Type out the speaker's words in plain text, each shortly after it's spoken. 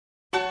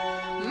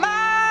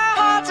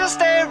a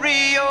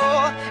stereo,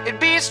 it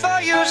beats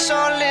for you, so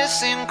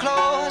listen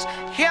close.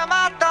 Hear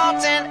my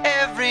thoughts in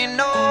every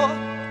note.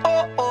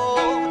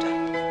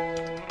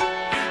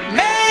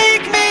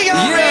 Make me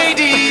your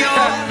radio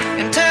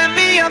and turn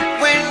me up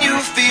when you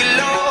feel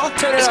low.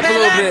 This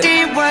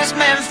melody was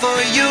meant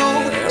for you,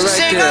 so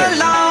sing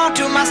along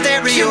to my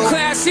stereo.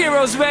 Class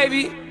heroes,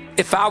 baby.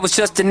 If I was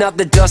just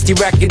another dusty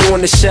record on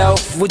the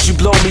shelf, would you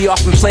blow me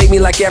off and play me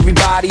like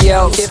everybody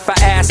else? If I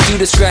asked you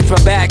to scratch my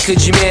back,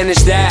 could you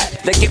manage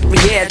that? Like if we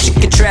had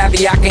chicken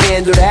travy, I can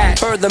handle that.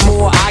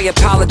 Furthermore, I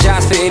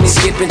apologize for any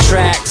skipping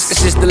tracks.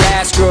 This is the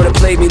last girl that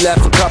played me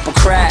left a couple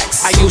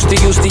cracks. I used to,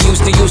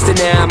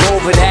 now I'm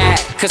over that.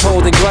 Cause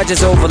holding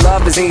grudges over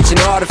love is ancient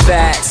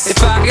artifacts.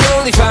 If I could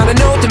only find a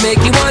note to make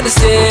you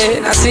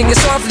understand, I sing it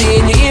softly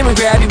in your ear and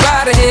grab you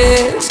by the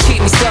hands.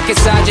 Keep me stuck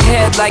inside your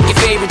head like your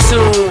favorite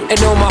tune,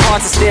 and know my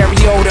heart's a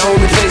stereo, the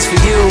only place for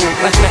you.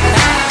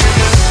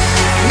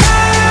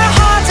 My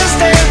heart's a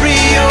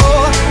stereo,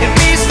 it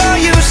beats for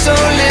you, so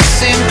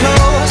listen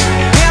close.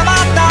 Hear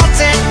my thoughts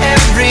in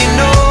every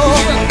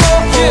note.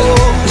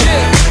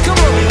 Come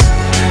on.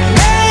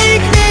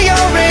 Make me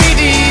your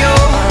radio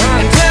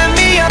and turn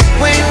me up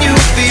when you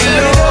feel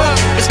low.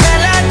 This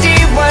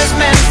melody was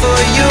meant for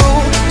you,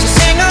 so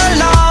sing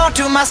along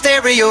to my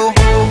stereo.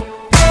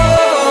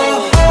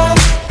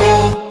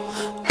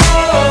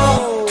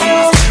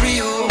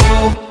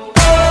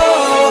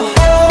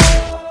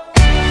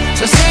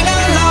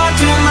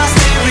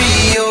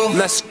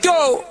 Let's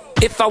go!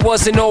 If I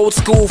was an old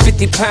school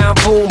 50-pound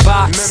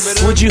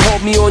boombox, would you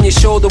hold me on your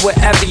shoulder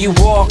wherever you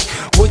walk?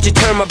 Would you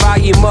turn my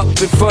volume up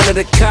in front of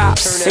the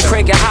cops and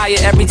crank it higher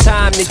every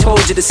time they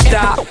told you to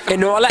stop?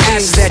 And all I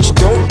ask is that you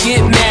don't get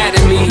mad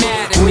at me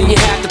when you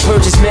have to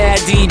purchase Mad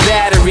D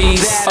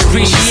batteries.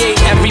 Appreciate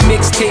every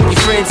mixtape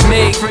your friends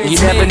make. You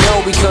never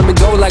know, we come and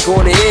go like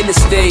on the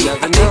interstate.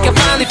 I think I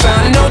finally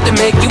found a note to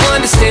make you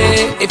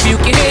understand. If you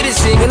can hit it,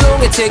 sing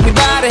along and take me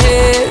by the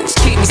hands.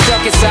 Keep me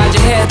stuck inside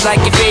your head like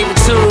your favorite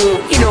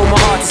tune. You know my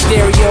heart's a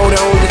stereo, the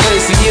only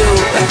place for you.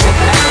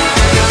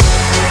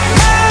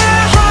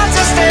 My heart's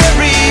a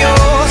stereo,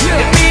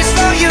 it beats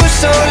for you,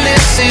 so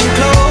listen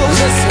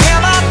close.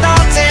 Hear my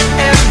thoughts in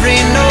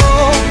every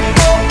note.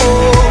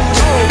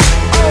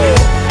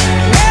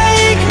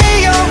 Make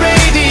me your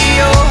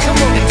radio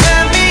and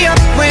turn me up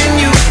when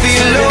you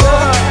feel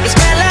low. This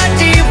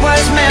melody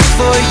was meant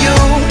for you,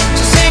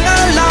 so sing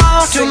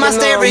along to my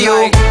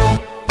stereo.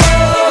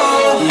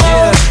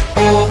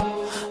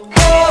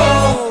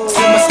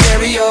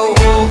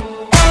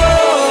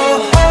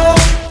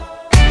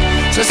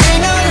 So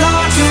sing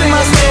along to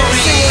my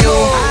stereo.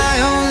 I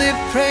only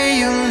pray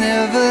you'll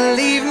never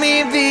leave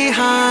me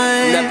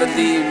behind. Never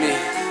leave me.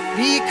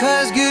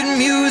 Because good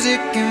music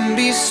can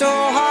be so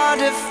hard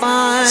to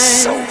find.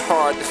 So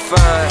hard to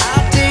find.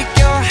 I'll take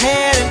your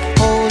hand and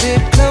hold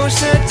it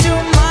closer to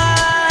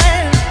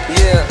mine.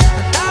 Yeah.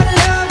 Our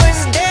love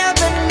was there,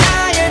 but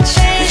now you're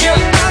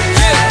changing my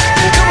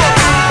mind. Come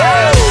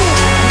on.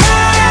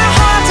 My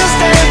heart's a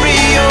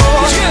stereo,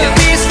 it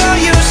beats for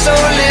you, so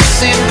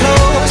listen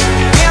close.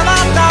 Hear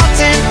my thoughts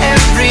in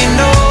every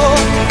note.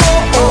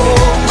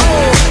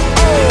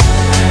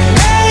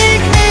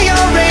 Make me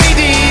your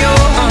radio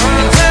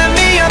and turn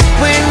me up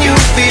when you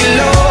feel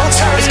low.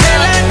 This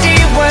melody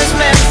was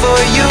meant for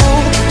you,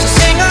 so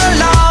sing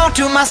along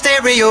to my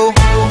stereo.